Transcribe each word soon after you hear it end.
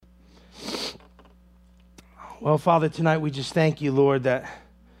Well, Father, tonight we just thank you, Lord, that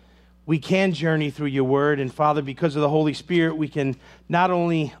we can journey through your word. And Father, because of the Holy Spirit, we can not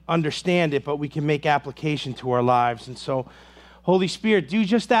only understand it, but we can make application to our lives. And so, Holy Spirit, do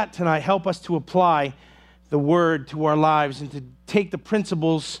just that tonight. Help us to apply the word to our lives and to take the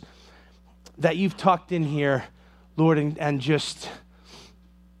principles that you've tucked in here, Lord, and just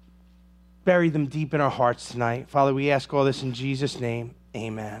bury them deep in our hearts tonight. Father, we ask all this in Jesus' name.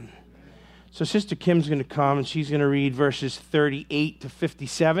 Amen. So Sister Kim's going to come, and she's going to read verses 38 to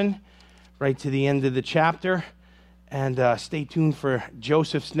 57, right to the end of the chapter. And stay tuned for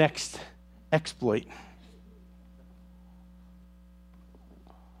Joseph's next exploit.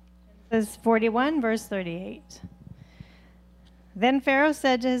 Genesis 41, verse 38. Then Pharaoh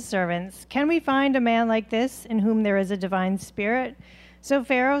said to his servants, "Can we find a man like this in whom there is a divine spirit?" So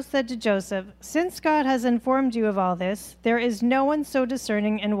Pharaoh said to Joseph, "Since God has informed you of all this, there is no one so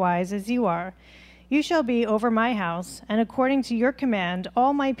discerning and wise as you are. You shall be over my house, and according to your command,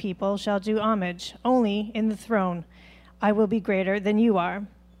 all my people shall do homage, only in the throne. I will be greater than you are."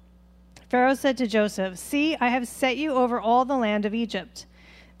 Pharaoh said to Joseph, "See, I have set you over all the land of Egypt."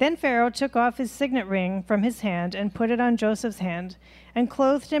 Then Pharaoh took off his signet ring from his hand and put it on Joseph's hand, and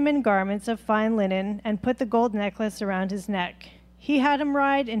clothed him in garments of fine linen, and put the gold necklace around his neck. He had him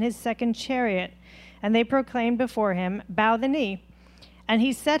ride in his second chariot, and they proclaimed before him, "Bow the knee." And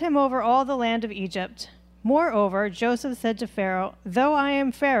he set him over all the land of Egypt. Moreover, Joseph said to Pharaoh, "Though I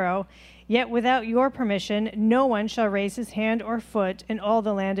am Pharaoh, yet without your permission no one shall raise his hand or foot in all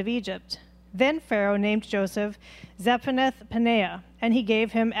the land of Egypt." Then Pharaoh named Joseph Zaphenath-Paneah, and he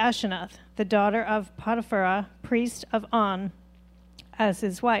gave him Asenath, the daughter of Potiphera, priest of On, as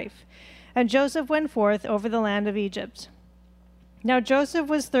his wife. And Joseph went forth over the land of Egypt. Now Joseph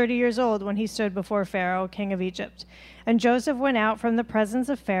was 30 years old when he stood before Pharaoh, king of Egypt. And Joseph went out from the presence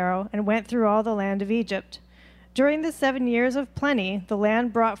of Pharaoh and went through all the land of Egypt. During the 7 years of plenty, the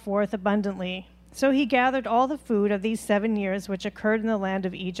land brought forth abundantly. So he gathered all the food of these 7 years which occurred in the land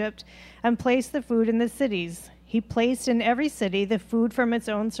of Egypt, and placed the food in the cities. He placed in every city the food from its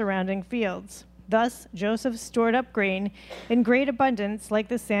own surrounding fields. Thus Joseph stored up grain in great abundance like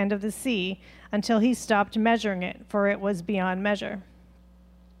the sand of the sea, until he stopped measuring it, for it was beyond measure.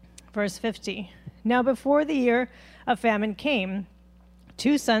 Verse 50. Now before the year of famine came,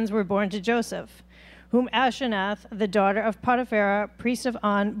 2 sons were born to Joseph, whom Asenath, the daughter of Potiphera, priest of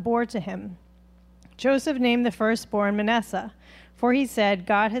On, bore to him. Joseph named the firstborn Manasseh, for he said,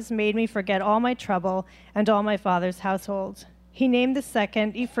 "God has made me forget all my trouble and all my father's household." He named the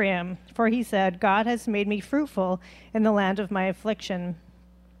second Ephraim, for he said, "God has made me fruitful in the land of my affliction."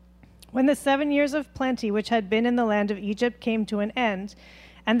 When the 7 years of plenty which had been in the land of Egypt came to an end,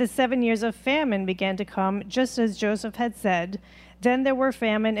 and the 7 years of famine began to come, just as Joseph had said, then there were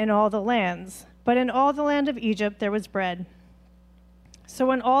famine in all the lands, but in all the land of Egypt there was bread. So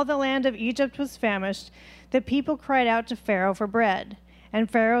when all the land of Egypt was famished, the people cried out to Pharaoh for bread.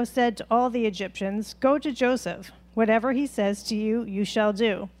 And Pharaoh said to all the Egyptians, "Go to Joseph. Whatever he says to you, you shall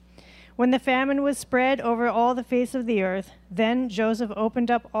do." When the famine was spread over all the face of the earth, then Joseph opened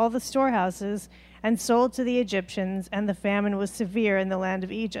up all the storehouses and sold to the Egyptians, and the famine was severe in the land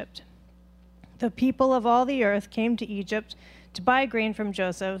of Egypt. The people of all the earth came to Egypt to buy grain from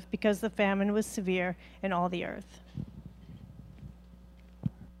Joseph, because the famine was severe in all the earth.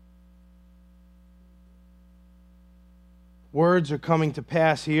 Words are coming to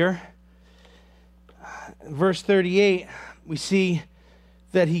pass here. Verse 38, we see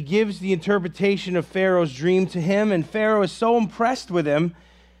that he gives the interpretation of Pharaoh's dream to him, and Pharaoh is so impressed with him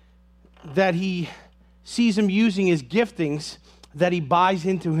that he sees him using his giftings that he buys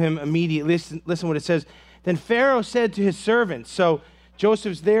into him immediately. Listen what it says. Then Pharaoh said to his servants, so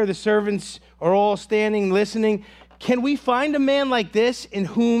Joseph's there, the servants are all standing, listening. "Can we find a man like this in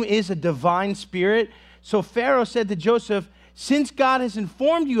whom is a divine spirit?" So Pharaoh said to Joseph, "Since God has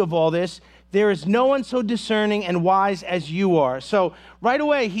informed you of all this, there is no one so discerning and wise as you are." So right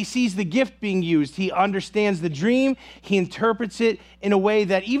away, he sees the gift being used. He understands the dream. He interprets it in a way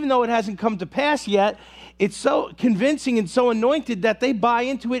that even though it hasn't come to pass yet, it's so convincing and so anointed that they buy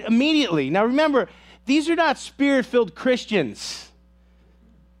into it immediately. Now remember, these are not spirit-filled Christians.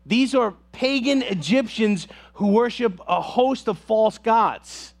 These are pagan Egyptians who worship a host of false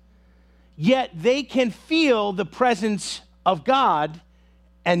gods. Yet they can feel the presence of God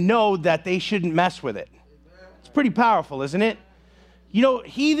and know that they shouldn't mess with it. It's pretty powerful, isn't it? You know,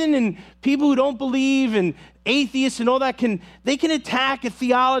 heathen and people who don't believe and atheists and all that they can attack a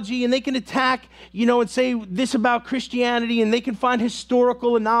theology, and they can attack, and say this about Christianity, and they can find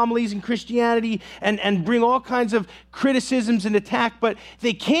historical anomalies in Christianity and bring all kinds of criticisms and attack, but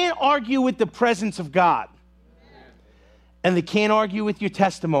they can't argue with the presence of God. and they can't argue with your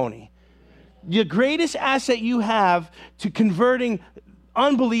testimony. The greatest asset you have to converting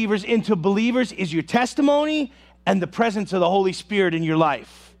unbelievers into believers is your testimony and the presence of the Holy Spirit in your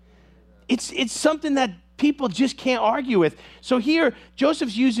life. It's something that people just can't argue with. So here,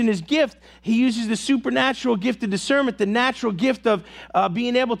 Joseph's using his gift. He uses the supernatural gift of discernment, the natural gift of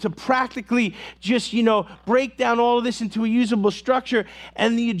being able to practically just, break down all of this into a usable structure.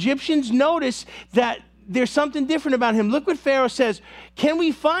 And the Egyptians notice that there's something different about him. Look what Pharaoh says. Can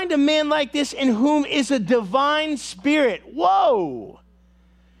we find a man like this in whom is a divine spirit? Whoa.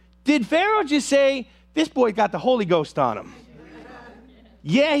 Did Pharaoh just say, this boy got the Holy Ghost on him?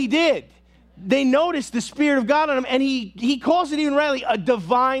 Yeah, he did. They noticed the Spirit of God on him, and he calls it even rightly a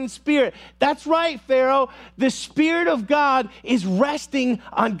divine spirit. That's right, Pharaoh. The Spirit of God is resting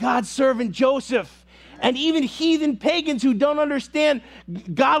on God's servant Joseph. And even heathen pagans who don't understand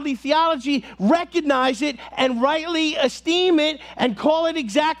godly theology recognize it and rightly esteem it and call it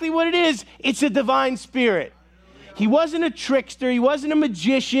exactly what it is. It's a divine spirit. He wasn't a trickster. He wasn't a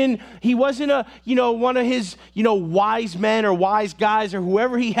magician. He wasn't one of his, wise men or wise guys or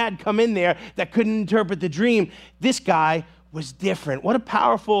whoever he had come in there that couldn't interpret the dream. This guy was different. What a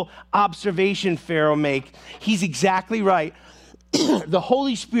powerful observation Pharaoh make. He's exactly right. The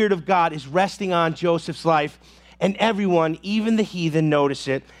Holy Spirit of God is resting on Joseph's life, and everyone, even the heathen, notice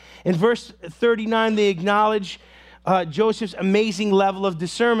it. In verse 39, they acknowledge Joseph's amazing level of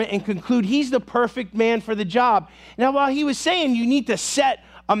discernment and conclude he's the perfect man for the job. Now, while he was saying you need to set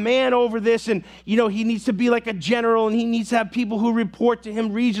a man over this and, he needs to be like a general and he needs to have people who report to him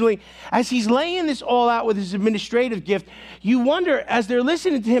regionally, as he's laying this all out with his administrative gift, you wonder, as they're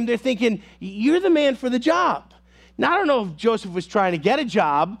listening to him, they're thinking, you're the man for the job. Now, I don't know if Joseph was trying to get a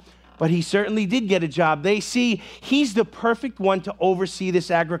job, but he certainly did get a job. They see he's the perfect one to oversee this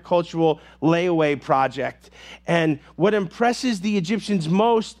agricultural layaway project. And what impresses the Egyptians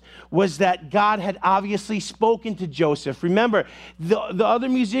most was that God had obviously spoken to Joseph. Remember, the other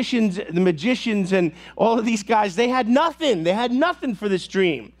musicians, the magicians, and all of these guys, they had nothing. They had nothing for this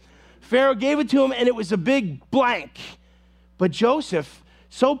dream. Pharaoh gave it to him, and it was a big blank. But Joseph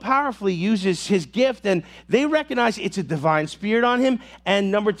so powerfully uses his gift, and they recognize it's a divine spirit on him, and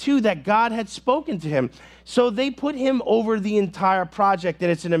number two, that God had spoken to him. So they put him over the entire project,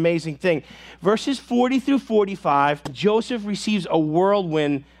 and it's an amazing thing. Verses 40 through 45, Joseph receives a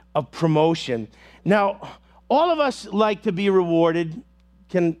whirlwind of promotion. Now, all of us like to be rewarded.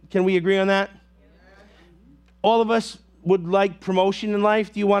 Can we agree on that? All of us would like promotion in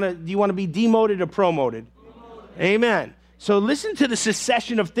life. Do you want to be demoted or promoted? Amen. So listen to the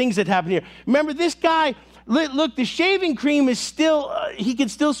succession of things that happen here. Remember, this guy, look, the shaving cream is still, he can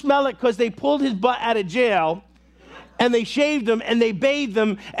still smell it because they pulled his butt out of jail and they shaved him and they bathed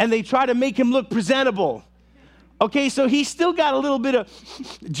him and they try to make him look presentable. Okay, so he's still got a little bit of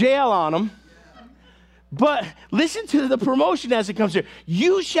jail on him. But listen to the promotion as it comes here.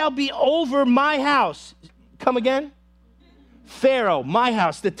 You shall be over my house. Come again? Pharaoh, my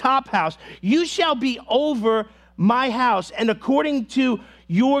house, the top house. You shall be over my house, and according to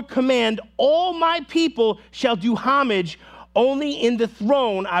your command, all my people shall do homage. Only in the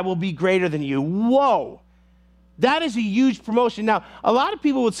throne I will be greater than you. Whoa. That is a huge promotion. Now, a lot of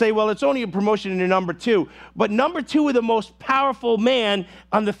people would say, well, it's only a promotion to number two. But number two is the most powerful man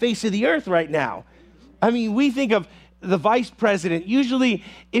on the face of the earth right now. I mean, we think of the vice president. Usually,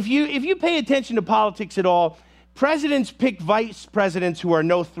 if you pay attention to politics at all, presidents pick vice presidents who are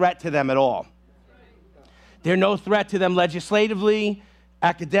no threat to them at all. They're no threat to them legislatively,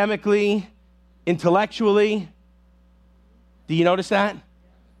 academically, intellectually. Do you notice that?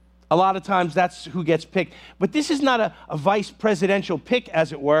 A lot of times that's who gets picked. But this is not a vice presidential pick,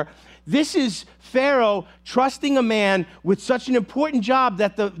 as it were. This is Pharaoh trusting a man with such an important job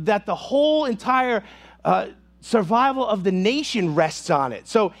that the whole entire survival of the nation rests on it.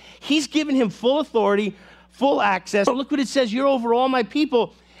 So he's given him full authority, full access. Look what it says, you're over all my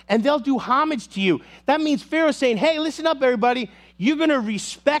people, and they'll do homage to you. That means Pharaoh's saying, hey, listen up, everybody. You're going to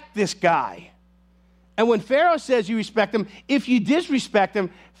respect this guy. And when Pharaoh says you respect him, if you disrespect him,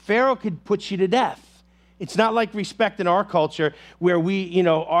 Pharaoh could put you to death. It's not like respect in our culture where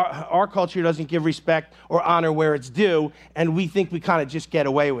our culture doesn't give respect or honor where it's due, and we think we kind of just get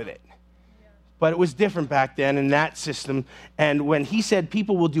away with it. But it was different back then in that system. And when he said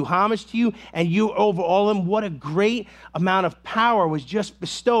people will do homage to you and you over all of them, what a great amount of power was just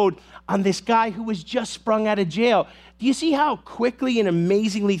bestowed on this guy who was just sprung out of jail. Do you see how quickly and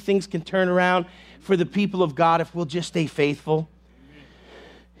amazingly things can turn around for the people of God if we'll just stay faithful?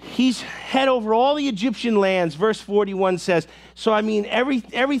 he's head over all the Egyptian lands. Verse 41 says, so I mean,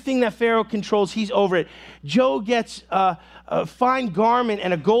 everything that Pharaoh controls, he's over it. Joe gets a fine garment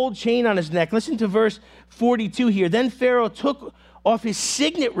and a gold chain on his neck. Listen to verse 42 here. Then Pharaoh took off his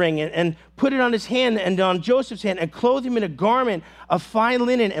signet ring and put it on his hand and on Joseph's hand and clothed him in a garment of fine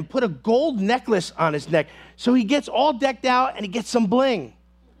linen and put a gold necklace on his neck. So he gets all decked out and he gets some bling.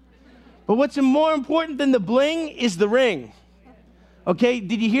 But what's more important than the bling is the ring. Okay,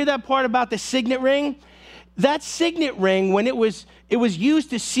 did you hear that part about the signet ring? That signet ring, when it was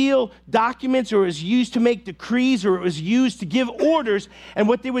used to seal documents, or it was used to make decrees, or it was used to give orders, and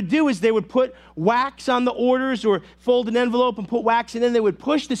what they would do is they would put wax on the orders or fold an envelope and put wax, and then they would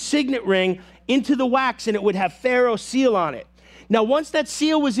push the signet ring into the wax, and it would have Pharaoh's seal on it. Now, once that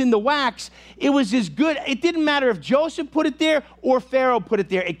seal was in the wax, it was as good. It didn't matter if Joseph put it there or Pharaoh put it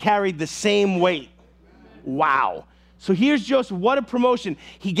there. It carried the same weight. Wow. So here's Joseph. What a promotion.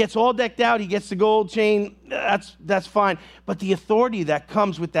 He gets all decked out. He gets the gold chain. That's fine. But the authority that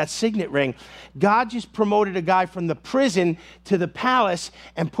comes with that signet ring, God just promoted a guy from the prison to the palace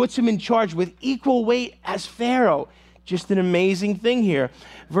and puts him in charge with equal weight as Pharaoh. Just an amazing thing here.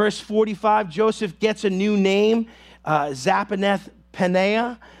 Verse 45, Joseph gets a new name,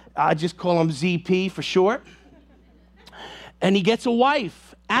 Zappaneth-Paneah. I just call him ZP for short. And he gets a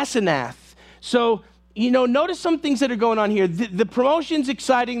wife, Asenath. So, notice some things that are going on here. The promotion's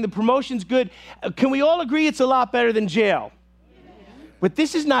exciting. The promotion's good. Can we all agree it's a lot better than jail? But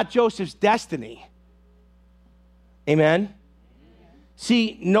this is not Joseph's destiny. Amen?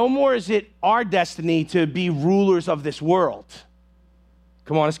 See, no more is it our destiny to be rulers of this world.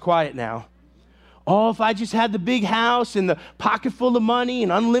 Come on, it's quiet now. Oh, if I just had the big house and the pocket full of money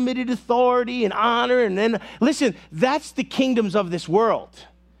and unlimited authority and honor. And then, listen, that's the kingdoms of this world.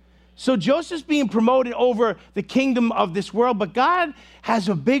 So Joseph's being promoted over the kingdom of this world, but God has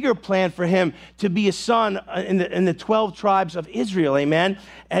a bigger plan for him to be a son in the 12 tribes of Israel, amen?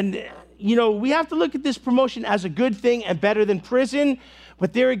 And, we have to look at this promotion as a good thing and better than prison,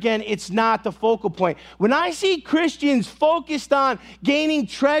 but there again, it's not the focal point. When I see Christians focused on gaining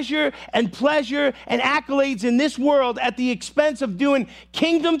treasure and pleasure and accolades in this world at the expense of doing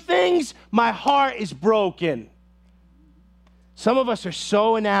kingdom things, my heart is broken. Some of us are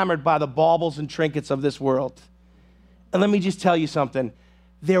so enamored by the baubles and trinkets of this world. And let me just tell you something.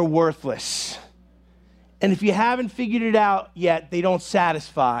 They're worthless. And if you haven't figured it out yet, they don't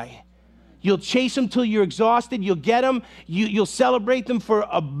satisfy. You'll chase them till you're exhausted. You'll get them. You'll celebrate them for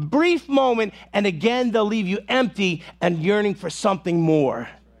a brief moment. And again, they'll leave you empty and yearning for something more.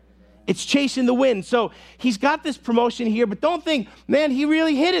 It's chasing the wind. So he's got this promotion here, but don't think, man, he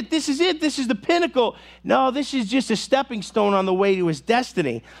really hit it. This is it. This is the pinnacle. No, this is just a stepping stone on the way to his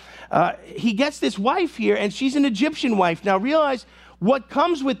destiny. He gets this wife here, and she's an Egyptian wife. Now realize what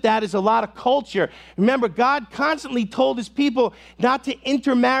comes with that is a lot of culture. Remember, God constantly told his people not to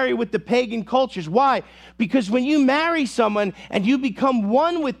intermarry with the pagan cultures. Why? Because when you marry someone and you become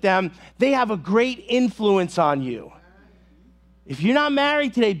one with them, they have a great influence on you. If you're not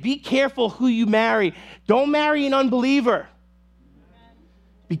married today, be careful who you marry. Don't marry an unbeliever,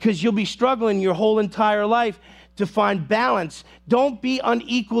 because you'll be struggling your whole entire life to find balance. Don't be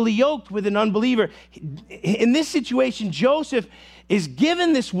unequally yoked with an unbeliever. In this situation, Joseph is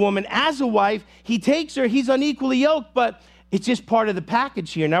given this woman as a wife. He takes her. He's unequally yoked, but it's just part of the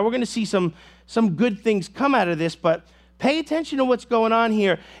package here. Now, we're going to see some good things come out of this, but pay attention to what's going on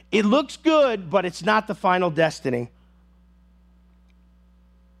here. It looks good, but it's not the final destiny.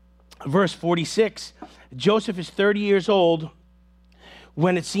 Verse 46, Joseph is 30 years old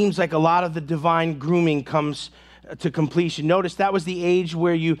when it seems like a lot of the divine grooming comes to completion. Notice that was the age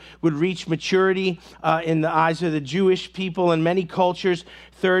where you would reach maturity in the eyes of the Jewish people and many cultures.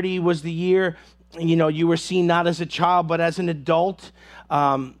 30 was the year, you were seen not as a child, but as an adult.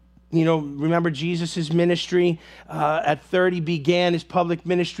 Remember Jesus' ministry at 30 began his public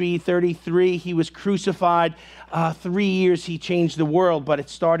ministry. 33, he was crucified. 3 years, he changed the world, but it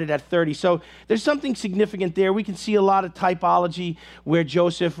started at 30. So there's something significant there. We can see a lot of typology where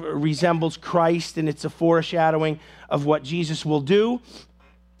Joseph resembles Christ, and it's a foreshadowing of what Jesus will do.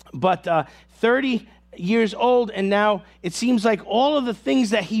 But 30 years old, and now it seems like all of the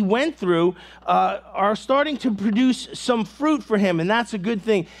things that he went through are starting to produce some fruit for him, and that's a good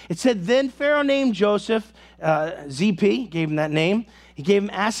thing. It said, then Pharaoh named Joseph, ZP, gave him that name. He gave him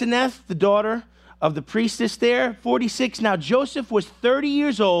Asenath, the daughter of the priestess there. 46, now Joseph was 30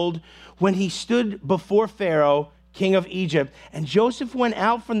 years old when he stood before Pharaoh, king of Egypt. And Joseph went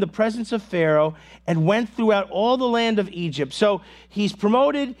out from the presence of Pharaoh and went throughout all the land of Egypt. So he's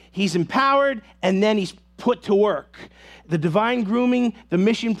promoted, he's empowered, and then he's put to work. The divine grooming, the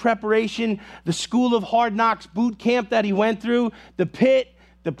mission preparation, the school of hard knocks boot camp that he went through, the pit,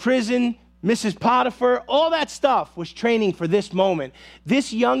 the prison, Mrs. Potiphar, all that stuff was training for this moment.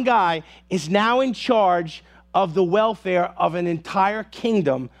 This young guy is now in charge of the welfare of an entire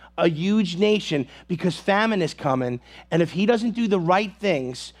kingdom, a huge nation, because famine is coming. And if he doesn't do the right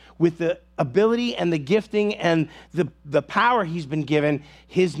things with the ability and the gifting and the power he's been given,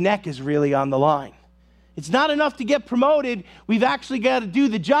 his neck is really on the line. It's not enough to get promoted. We've actually got to do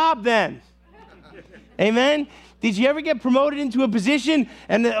the job then. Amen? Did you ever get promoted into a position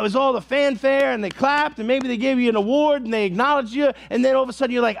and it was all the fanfare and they clapped and maybe they gave you an award and they acknowledged you and then all of a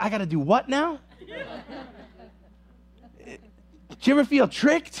sudden you're like, I got to do what now? Did you ever feel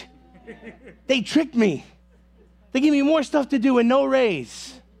tricked? They tricked me. They gave me more stuff to do and no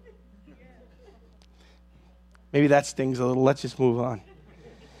raise. Maybe that stings a little. Let's just move on.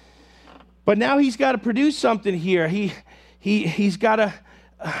 But now he's got to produce something here. He's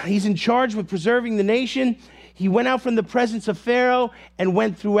in charge with preserving the nation. He went out from the presence of Pharaoh and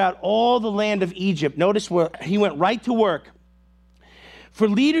went throughout all the land of Egypt. Notice where he went right to work. For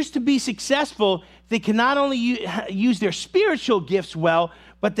leaders to be successful, they can not only use their spiritual gifts well,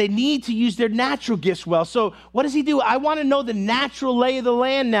 but they need to use their natural gifts well. So what does he do? I want to know the natural lay of the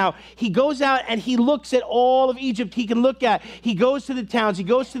land now. He goes out and he looks at all of Egypt he can look at. He goes to the towns. He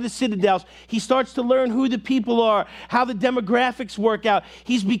goes to the citadels. He starts to learn who the people are, how the demographics work out.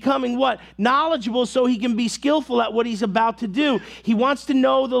 He's becoming what? Knowledgeable so he can be skillful at what he's about to do. He wants to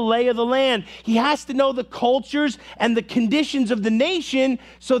know the lay of the land. He has to know the cultures and the conditions of the nation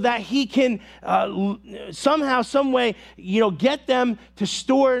so that he can somehow, some way, get them to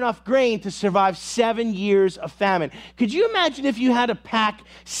store enough grain to survive 7 years of famine. Could you imagine if you had to pack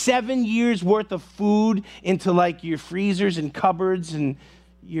 7 years worth of food into like your freezers and cupboards and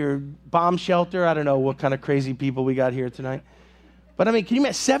your bomb shelter? I don't know what kind of crazy people we got here tonight. But I mean, can you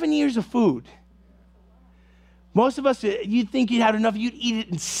imagine 7 years of food? Most of us, you'd think you'd had enough, you'd eat it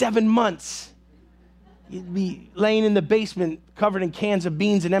in 7 months. You'd be laying in the basement covered in cans of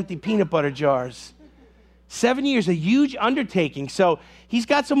beans and empty peanut butter jars. 7 years, a huge undertaking. So he's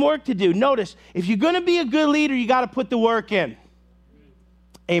got some work to do. Notice, if you're going to be a good leader, you got to put the work in.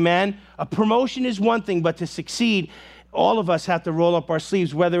 Amen. A promotion is one thing, but to succeed, all of us have to roll up our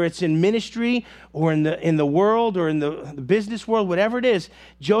sleeves, whether it's in ministry or in the world or in the business world, whatever it is.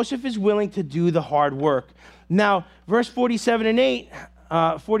 Joseph is willing to do the hard work. Now, verse 47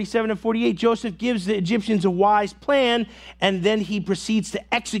 and 48, Joseph gives the Egyptians a wise plan, and then he proceeds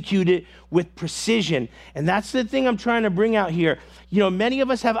to execute it with precision. And that's the thing I'm trying to bring out here. Many of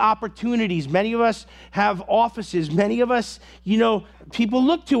us have opportunities. Many of us have offices. Many of us, people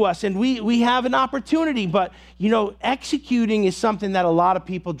look to us, and we have an opportunity. But, executing is something that a lot of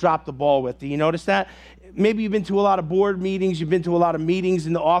people drop the ball with. Do you notice that? Maybe you've been to a lot of board meetings. You've been to a lot of meetings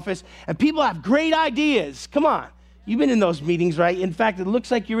in the office, and people have great ideas. Come on. You've been in those meetings, right? In fact, it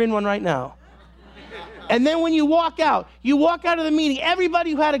looks like you're in one right now. And then when you walk out of the meeting,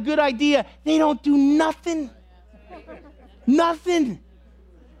 everybody who had a good idea, they don't do nothing. Nothing.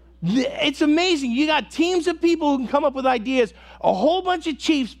 It's amazing. You got teams of people who can come up with ideas, a whole bunch of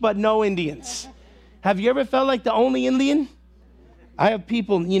chiefs, but no Indians. Have you ever felt like the only Indian? I have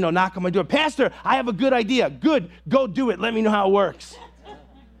people, knock on my door. Pastor, I have a good idea. Good, go do it. Let me know how it works.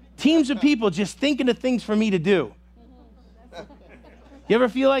 Teams of people just thinking of things for me to do. You ever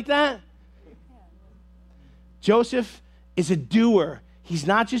feel like that? Joseph is a doer. He's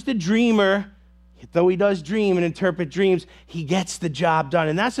not just a dreamer. Though he does dream and interpret dreams, he gets the job done.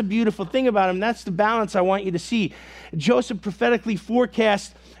 And that's a beautiful thing about him. That's the balance I want you to see. Joseph prophetically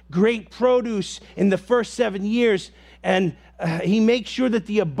forecasts great produce in the first 7 years, and he makes sure that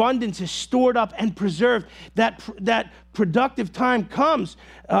the abundance is stored up and preserved. That productive time comes.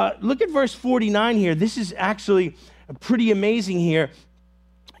 Look at verse 49 here. This is actually pretty amazing here.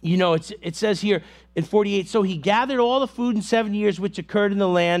 It says here in 48, so he gathered all the food in 7 years which occurred in the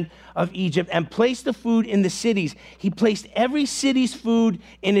land of Egypt and placed the food in the cities. He placed every city's food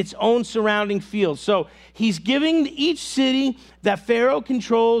in its own surrounding fields. So he's giving each city that Pharaoh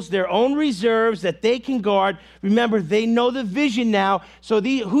controls their own reserves that they can guard. Remember, they know the vision now. So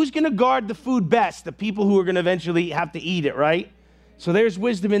who's going to guard the food best? The people who are going to eventually have to eat it, right? So there's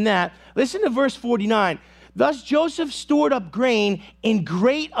wisdom in that. Listen to verse 49. Thus Joseph stored up grain in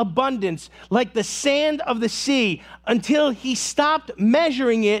great abundance, like the sand of the sea, until he stopped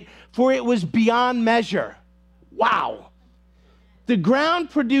measuring it, for it was beyond measure. Wow. The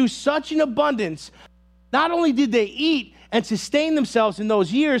ground produced such an abundance. Not only did they eat and sustain themselves in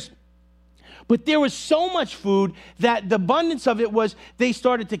those years, But there was so much food that the abundance of it was they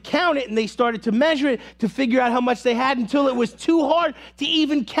started to count it and they started to measure it to figure out how much they had until it was too hard to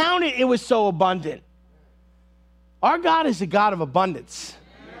even count it. It was so abundant. Our God is a God of abundance.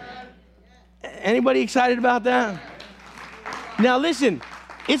 Anybody excited about that? Now listen,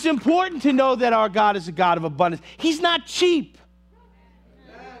 it's important to know that our God is a God of abundance. He's not cheap.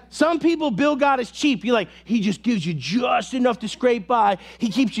 Some people bill God as cheap. You're like, he just gives you just enough to scrape by. He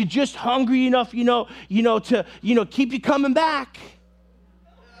keeps you just hungry enough, to keep you coming back.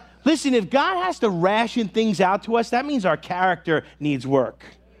 Listen, if God has to ration things out to us, that means our character needs work.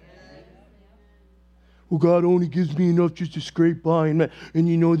 Well, God only gives me enough just to scrape by, and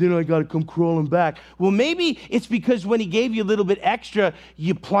then I got to come crawling back. Well, maybe it's because when he gave you a little bit extra,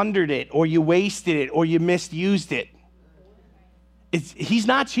 you plundered it, or you wasted it, or you misused it. He's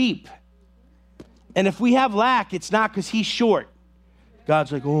not cheap. And if we have lack, it's not because he's short.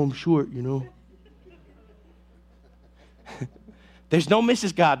 God's like, oh, I'm short, There's no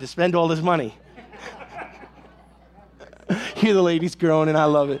Mrs. God to spend all his money. Hear the ladies groaning, I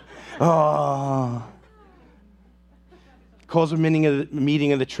love it. Oh. Calls a meeting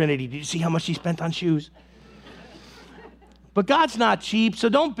of the Trinity. Did you see how much he spent on shoes? But God's not cheap, so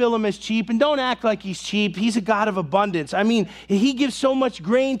don't bill him as cheap, and don't act like he's cheap. He's a God of abundance. I mean, he gives so much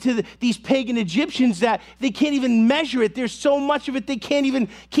grain to these pagan Egyptians that they can't even measure it. There's so much of it, they can't even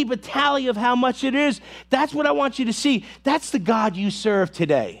keep a tally of how much it is. That's what I want you to see. That's the God you serve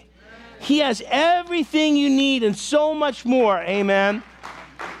today. He has everything you need and so much more. Amen.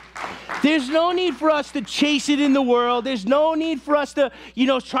 There's no need for us to chase it in the world. There's no need for us to,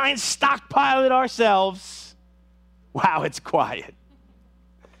 try and stockpile it ourselves. Wow, it's quiet.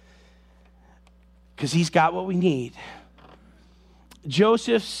 Because he's got what we need.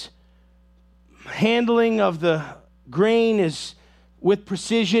 Joseph's handling of the grain is with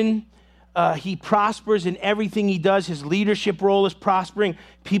precision. He prospers in everything he does. His leadership role is prospering.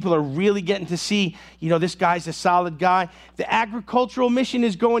 People are really getting to see, this guy's a solid guy. The agricultural mission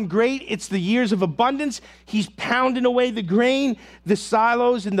is going great. It's the years of abundance. He's pounding away the grain. The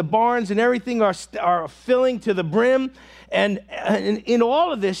silos and the barns and everything are filling to the brim. And in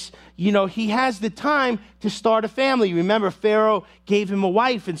all of this, he has the time to start a family. Remember, Pharaoh gave him a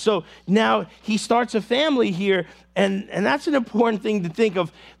wife. And so now he starts a family here. And that's an important thing to think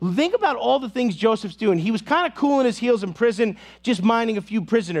of. Think about all the things Joseph's doing. He was kind of cooling his heels in prison, just minding a few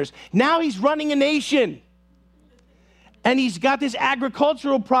prisoners. Now he's running a nation. And he's got this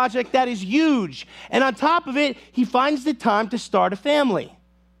agricultural project that is huge. And on top of it, he finds the time to start a family.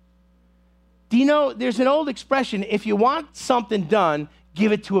 Do you know, there's an old expression, if you want something done,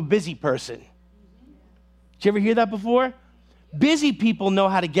 give it to a busy person. Did you ever hear that before? Busy people know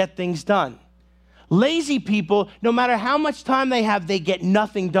how to get things done. Lazy people, no matter how much time they have, they get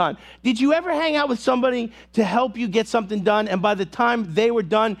nothing done. Did you ever hang out with somebody to help you get something done, and by the time they were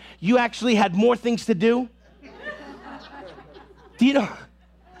done, you actually had more things to do? Do you know?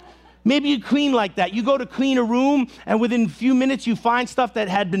 Maybe you clean like that. You go to clean a room, and within a few minutes, you find stuff that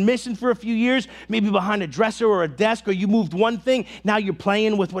had been missing for a few years, maybe behind a dresser or a desk, or you moved one thing. Now you're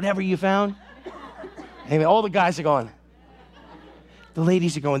playing with whatever you found. Anyway, all the guys are going. The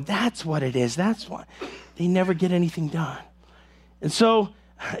ladies are going, that's what it is. That's why. They never get anything done. And so,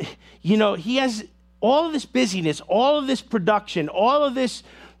 he has all of this busyness, all of this production, all of this,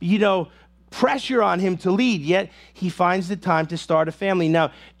 pressure on him to lead, yet he finds the time to start a family.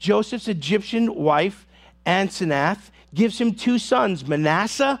 Now, Joseph's Egyptian wife, Asenath, gives him two sons,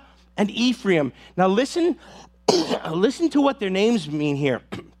 Manasseh and Ephraim. Now, listen to what their names mean here.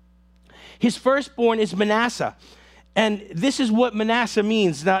 His firstborn is Manasseh. And this is what Manasseh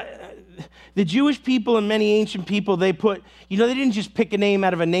means. Now, the Jewish people and many ancient people, they put, they didn't just pick a name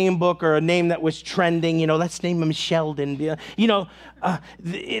out of a name book or a name that was trending, let's name him Sheldon.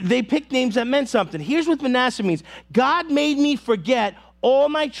 They picked names that meant something. Here's what Manasseh means. God made me forget all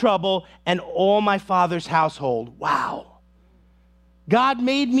my trouble and all my father's household. Wow. God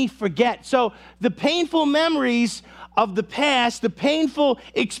made me forget. So the painful memories of the past, the painful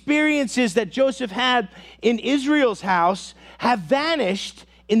experiences that Joseph had in Israel's house have vanished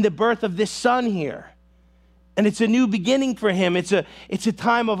in the birth of this son here. And it's a new beginning for him. It's a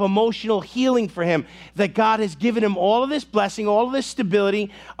time of emotional healing for him, that God has given him all of this blessing, all of this stability,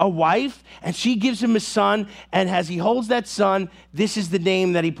 a wife, and she gives him a son. And as he holds that son, this is the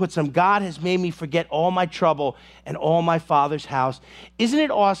name that he puts him. God has made me forget all my trouble and all my father's house. Isn't it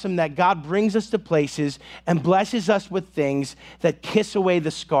awesome that God brings us to places and blesses us with things that kiss away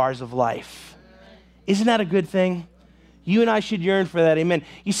the scars of life? Isn't that a good thing? You and I should yearn for that, amen.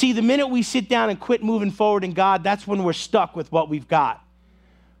 You see, the minute we sit down and quit moving forward in God, that's when we're stuck with what we've got.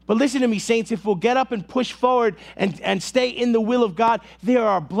 But listen to me, saints, if we'll get up and push forward and stay in the will of God, there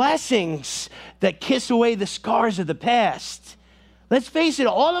are blessings that kiss away the scars of the past. Let's face it,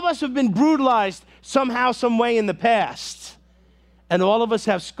 all of us have been brutalized somehow, some way in the past. And all of us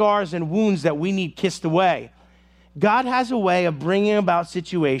have scars and wounds that we need kissed away. God has a way of bringing about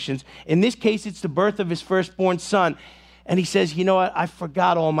situations. In this case, it's the birth of his firstborn son. And he says, you know what? I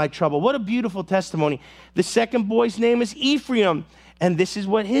forgot all my trouble. What a beautiful testimony. The second boy's name is Ephraim. And this is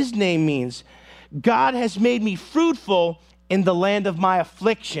what his name means. God has made me fruitful in the land of my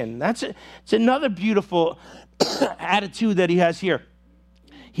affliction. It's another beautiful attitude that he has here.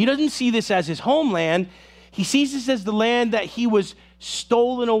 He doesn't see this as his homeland. He sees this as the land that he was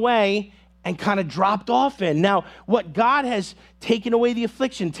stolen away and kind of dropped off in. Now, what God has taken away the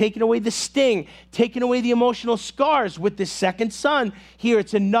affliction, taken away the sting, taken away the emotional scars with this second son, here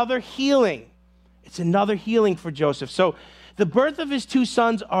it's another healing. It's another healing for Joseph. So the birth of his two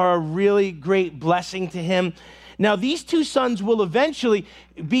sons are a really great blessing to him. Now, these two sons will eventually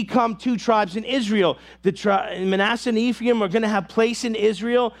become two tribes in Israel. Manasseh and Ephraim are going to have place in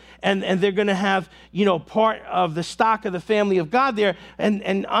Israel, and they're going to have, part of the stock of the family of God there.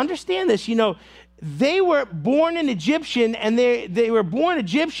 And understand this, they were born an Egyptian, and they were born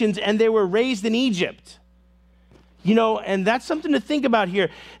Egyptians, and they were raised in Egypt. And that's something to think about here.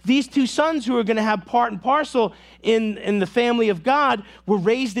 These two sons who are going to have part and parcel in the family of God were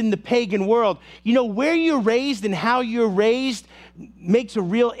raised in the pagan world. Where you're raised and how you're raised makes a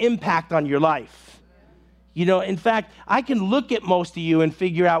real impact on your life. In fact, I can look at most of you and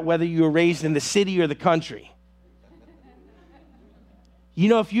figure out whether you were raised in the city or the country.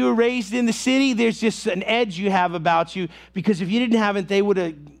 If you were raised in the city, there's just an edge you have about you, because if you didn't have it, they would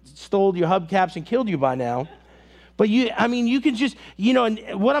have stole your hubcaps and killed you by now. But you can just,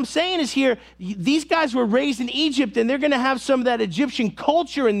 and what I'm saying is here, these guys were raised in Egypt, and they're going to have some of that Egyptian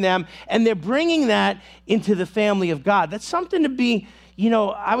culture in them, and they're bringing that into the family of God. That's something to be,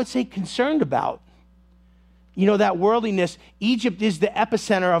 I would say concerned about. That worldliness. Egypt is the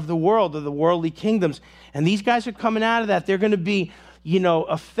epicenter of the world, of the worldly kingdoms. And these guys are coming out of that. They're going to be,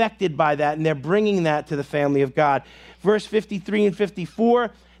 affected by that, and they're bringing that to the family of God. Verse 53 and 54,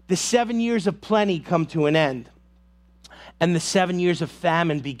 the 7 years of plenty come to an end, and the 7 years of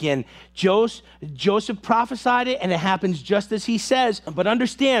famine begin. Joseph prophesied it, and it happens just as he says. But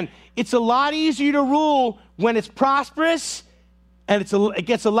understand, it's a lot easier to rule when it's prosperous, and it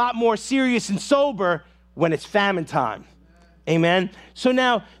gets a lot more serious and sober when it's famine time. Amen. So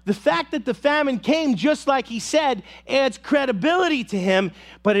now, the fact that the famine came just like he said adds credibility to him,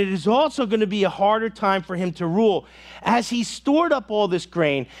 but it is also going to be a harder time for him to rule. As he's stored up all this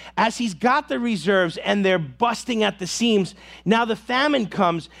grain, as he's got the reserves and they're busting at the seams, now the famine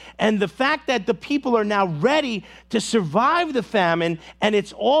comes, and the fact that the people are now ready to survive the famine, and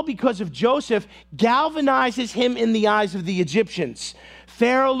it's all because of Joseph, galvanizes him in the eyes of the Egyptians.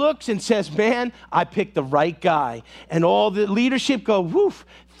 Pharaoh looks and says, man, I picked the right guy. And all the leadership go, woof,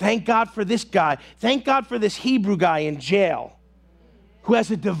 thank God for this guy. Thank God for this Hebrew guy in jail who has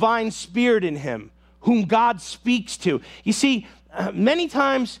a divine spirit in him, whom God speaks to. You see, many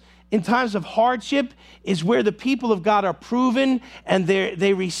times in times of hardship is where the people of God are proven and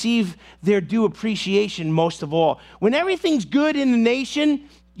they receive their due appreciation most of all. When everything's good in the nation,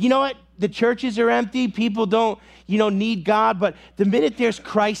 you know what? The churches are empty. People don't, need God. But the minute there's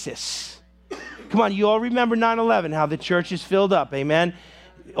crisis, come on, you all remember 9/11, how the church is filled up. Amen.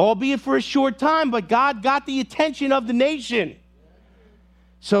 Albeit for a short time, but God got the attention of the nation.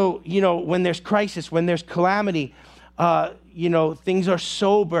 So, when there's crisis, when there's calamity, things are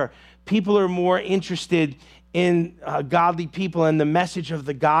sober. People are more interested in godly people and the message of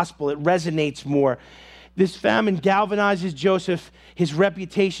the gospel. It resonates more. This famine galvanizes Joseph. His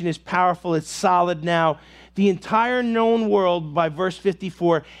reputation is powerful. It's solid now. The entire known world, by verse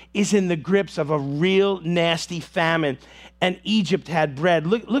 54, is in the grips of a real nasty famine. And Egypt had bread.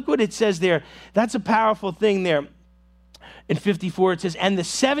 Look what it says there. That's a powerful thing there. In 54, it says, and the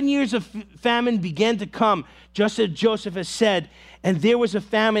 7 years of famine began to come, just as Joseph has said. And there was a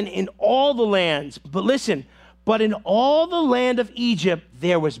famine in all the lands. But listen, but in all the land of Egypt,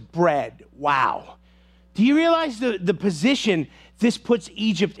 there was bread. Wow. Do you realize the position this puts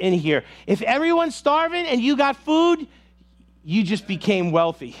Egypt in here? If everyone's starving and you got food, you just became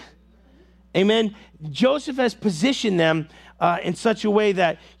wealthy. Amen. Joseph has positioned them in such a way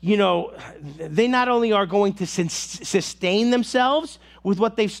that, they not only are going to sustain themselves with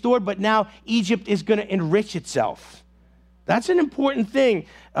what they've stored, but now Egypt is going to enrich itself. That's an important thing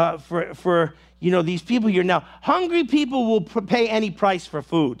for these people here. Now, hungry people will pay any price for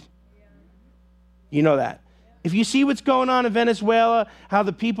food. You know that. If you see what's going on in Venezuela, how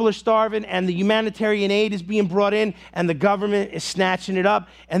the people are starving and the humanitarian aid is being brought in and the government is snatching it up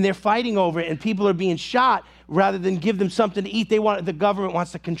and they're fighting over it and people are being shot rather than give them something to eat, the government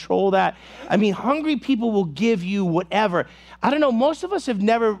wants to control that. I mean, hungry people will give you whatever. I don't know, most of us have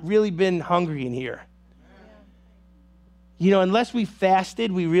never really been hungry in here. You know, unless we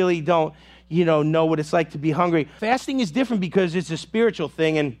fasted, we really don't, know what it's like to be hungry. Fasting is different because it's a spiritual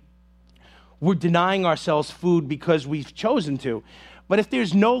thing and we're denying ourselves food because we've chosen to. But if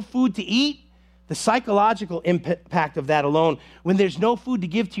there's no food to eat, the psychological impact of that alone, when there's no food to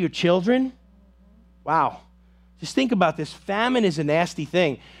give to your children, wow. Just think about this. Famine is a nasty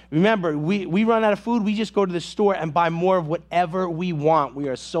thing. Remember, we run out of food, we just go to the store and buy more of whatever we want. We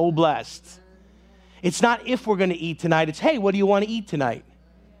are so blessed. It's not if we're going to eat tonight, it's, hey, what do you want to eat tonight?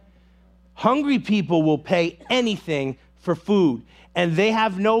 Hungry people will pay anything for food. And they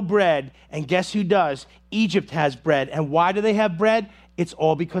have no bread, and guess who does? Egypt has bread. And why do they have bread? It's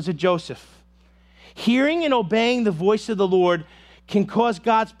all because of Joseph. Hearing and obeying the voice of the Lord can cause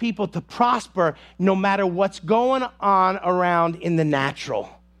God's people to prosper no matter what's going on around in the natural.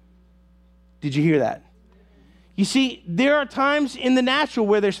 Did you hear that? You see, there are times in the natural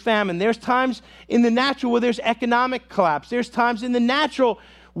where there's famine. There's times in the natural where there's economic collapse. There's times in the natural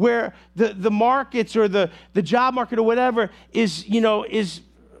where the markets or the job market or whatever is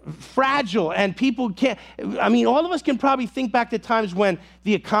fragile and people can't. I mean, all of us can probably think back to times when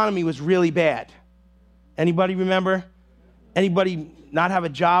the economy was really bad. Anybody remember? Anybody not have a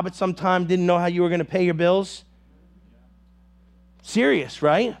job at some time, didn't know how you were going to pay your bills? Serious,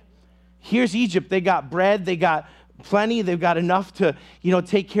 right? Here's Egypt. They got bread. They got plenty. They've got enough to,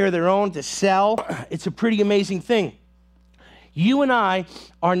 take care of their own, to sell. It's a pretty amazing thing. You and I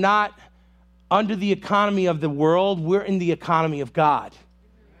are not under the economy of the world. We're in the economy of God.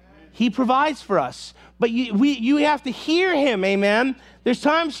 He provides for us. But you have to hear him, amen? There's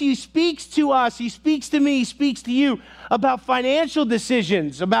times he speaks to us, he speaks to me, he speaks to you about financial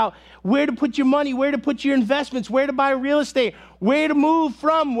decisions, about where to put your money, where to put your investments, where to buy real estate, where to move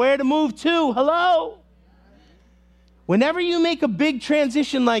from, where to move to. Hello? Whenever you make a big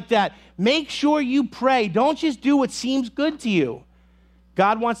transition like that, make sure you pray. Don't just do what seems good to you.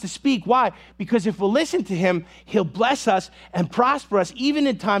 God wants to speak. Why? Because if we'll listen to him, he'll bless us and prosper us. Even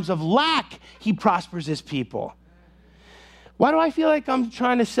in times of lack, he prospers his people. Why do I feel like I'm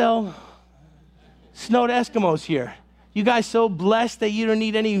trying to sell snow to Eskimos here? You guys so blessed that you don't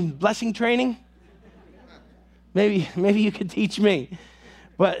need any blessing training? Maybe you could teach me.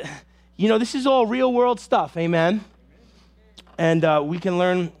 But, this is all real world stuff, amen? And we can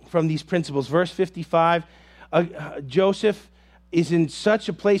learn from these principles. Verse 55, Joseph is in such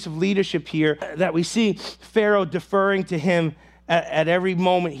a place of leadership here that we see Pharaoh deferring to him at every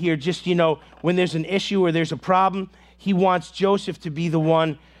moment here. Just, when there's an issue or there's a problem, he wants Joseph to be the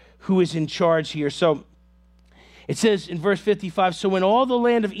one who is in charge here. So it says in verse 55, so when all the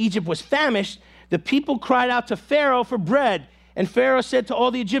land of Egypt was famished, the people cried out to Pharaoh for bread. And Pharaoh said to all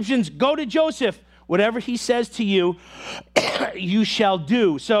the Egyptians, go to Joseph. Whatever he says to you, you shall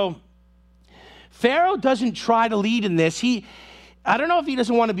do. So Pharaoh doesn't try to lead in this. I don't know if he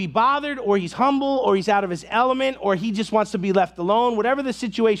doesn't want to be bothered or he's humble or he's out of his element or he just wants to be left alone. Whatever the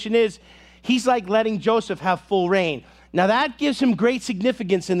situation is, he's like letting Joseph have full reign. Now that gives him great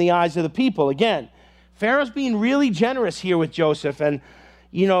significance in the eyes of the people. Again, Pharaoh's being really generous here with Joseph. And,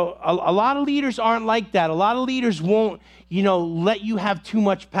 a lot of leaders aren't like that. A lot of leaders won't, let you have too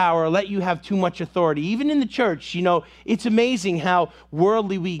much power, let you have too much authority. Even in the church, it's amazing how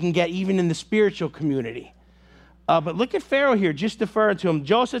worldly we can get even in the spiritual community. But look at Pharaoh here, just defer to him.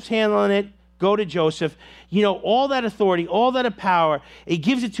 Joseph's handling it. Go to Joseph. All that authority, all that power, he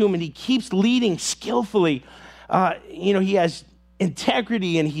gives it to him and he keeps leading skillfully. He has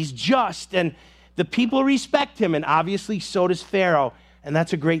integrity and he's just and the people respect him and obviously so does Pharaoh. And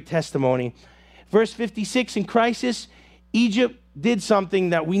that's a great testimony. Verse 56, in crisis, Egypt did something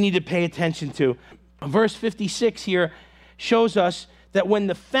that we need to pay attention to. Verse 56 here shows us that when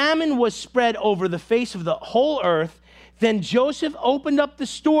the famine was spread over the face of the whole earth, then Joseph opened up the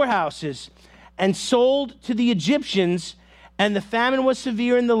storehouses and sold to the Egyptians, and the famine was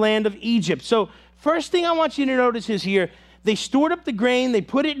severe in the land of Egypt. So first thing I want you to notice is here, they stored up the grain, they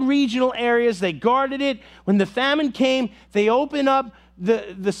put it in regional areas, they guarded it. When the famine came, they opened up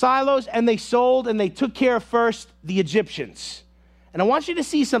the silos and they sold and they took care of first the Egyptians. And I want you to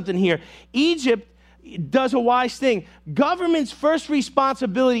see something here. Egypt does a wise thing. Government's first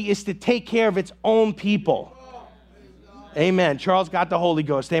responsibility is to take care of its own people. Amen. Charles got the Holy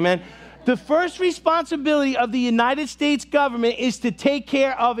Ghost. Amen. The first responsibility of the United States government is to take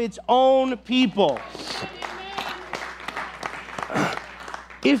care of its own people.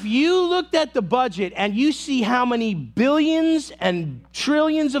 If you looked at the budget and you see how many billions and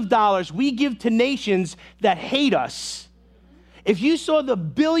trillions of dollars we give to nations that hate us, if you saw the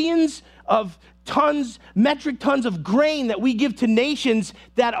billions of metric tons of grain that we give to nations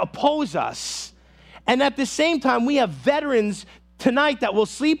that oppose us, and at the same time we have veterans tonight that will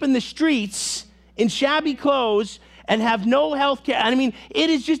sleep in the streets in shabby clothes and have no health care. I mean, it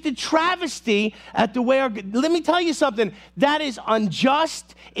is just a travesty at the way let me tell you something. That is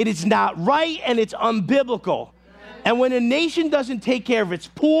unjust, it is not right, and it's unbiblical. And when a nation doesn't take care of its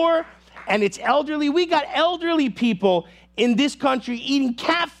poor and its elderly, we got elderly people in this country eating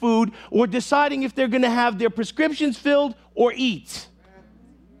cat food or deciding if they're going to have their prescriptions filled or eat.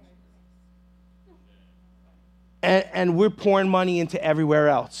 And we're pouring money into everywhere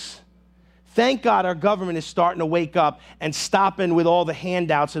else. Thank God our government is starting to wake up and stopping with all the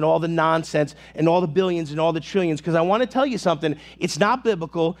handouts and all the nonsense and all the billions and all the trillions. Because I want to tell you something. It's not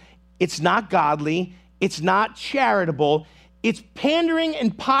biblical. It's not godly. It's not charitable. It's pandering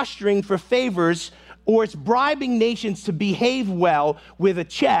and posturing for favors, or it's bribing nations to behave well with a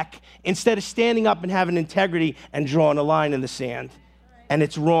check instead of standing up and having integrity and drawing a line in the sand. And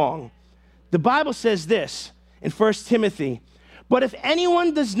it's wrong. The Bible says this in 1 Timothy, "But if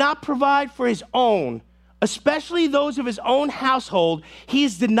anyone does not provide for his own, especially those of his own household, he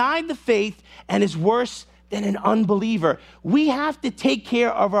is denied the faith and is worse than an unbeliever." We have to take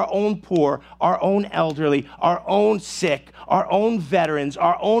care of our own poor, our own elderly, our own sick, our own veterans,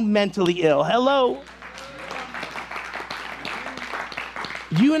 our own mentally ill. Hello?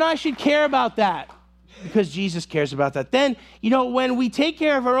 You and I should care about that because Jesus cares about that. Then, when we take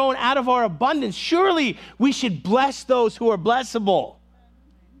care of our own out of our abundance, surely we should bless those who are blessable.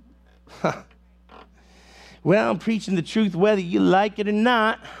 Well, I'm preaching the truth whether you like it or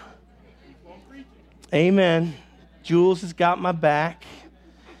not. Amen. Jules has got my back.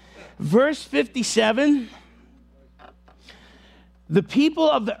 Verse 57, "The people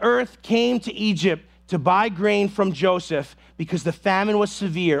of the earth came to Egypt to buy grain from Joseph because the famine was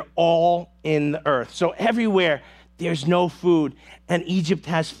severe all in the earth." So everywhere there's no food, and Egypt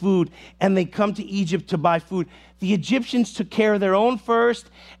has food, and they come to Egypt to buy food. The Egyptians took care of their own first,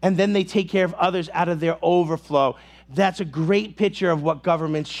 and then they take care of others out of their overflow. That's a great picture of what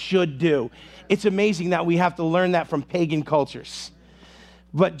governments should do. It's amazing that we have to learn that from pagan cultures.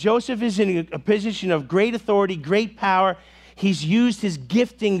 But Joseph is in a position of great authority, great power. He's used his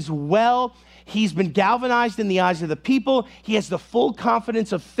giftings well. He's been galvanized in the eyes of the people. He has the full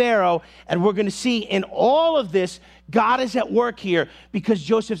confidence of Pharaoh. And we're going to see in all of this, God is at work here because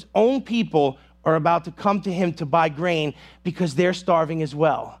Joseph's own people are about to come to him to buy grain because they're starving as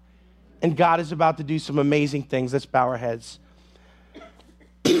well. And God is about to do some amazing things. Let's bow our heads.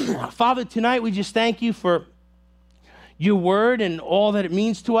 Father, tonight we just thank you for your word and all that it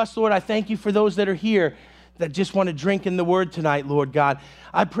means to us, Lord. I thank you for those that are here that just want to drink in the word tonight, Lord God.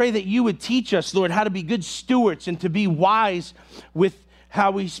 I pray that you would teach us, Lord, how to be good stewards and to be wise with how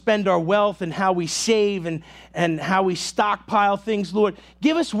we spend our wealth and how we save and how we stockpile things, Lord.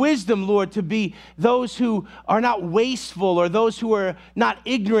 Give us wisdom, Lord, to be those who are not wasteful or those who are not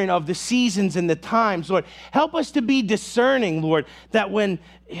ignorant of the seasons and the times, Lord. Help us to be discerning, Lord, that when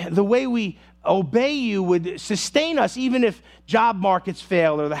the way we obey you would sustain us even if job markets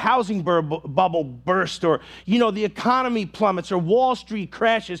fail or the housing bubble burst or, the economy plummets or Wall Street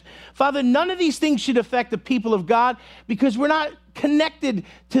crashes. Father, none of these things should affect the people of God because we're not connected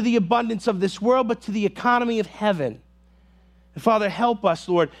to the abundance of this world, but to the economy of heaven. And Father, help us,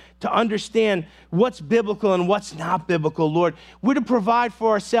 Lord, to understand what's biblical and what's not biblical, Lord. We're to provide for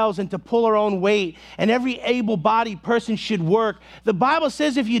ourselves and to pull our own weight, and every able-bodied person should work. The Bible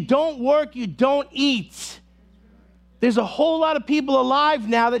says if you don't work, you don't eat. There's a whole lot of people alive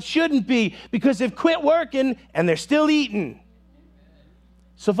now that shouldn't be because they've quit working and they're still eating.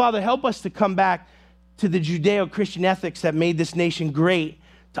 So, Father, help us to come back to the Judeo-Christian ethics that made this nation great,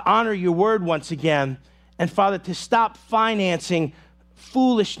 to honor your word once again, and, Father, to stop financing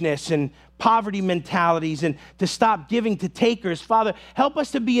foolishness and poverty mentalities and to stop giving to takers. Father, help us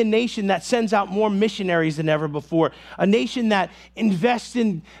to be a nation that sends out more missionaries than ever before, a nation that invests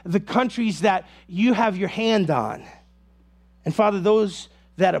in the countries that you have your hand on. And, Father, those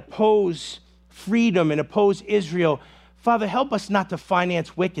that oppose freedom and oppose Israel, Father, help us not to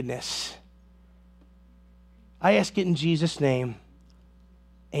finance wickedness. I ask it in Jesus' name.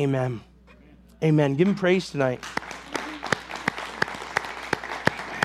 Amen. Amen. Give him praise tonight.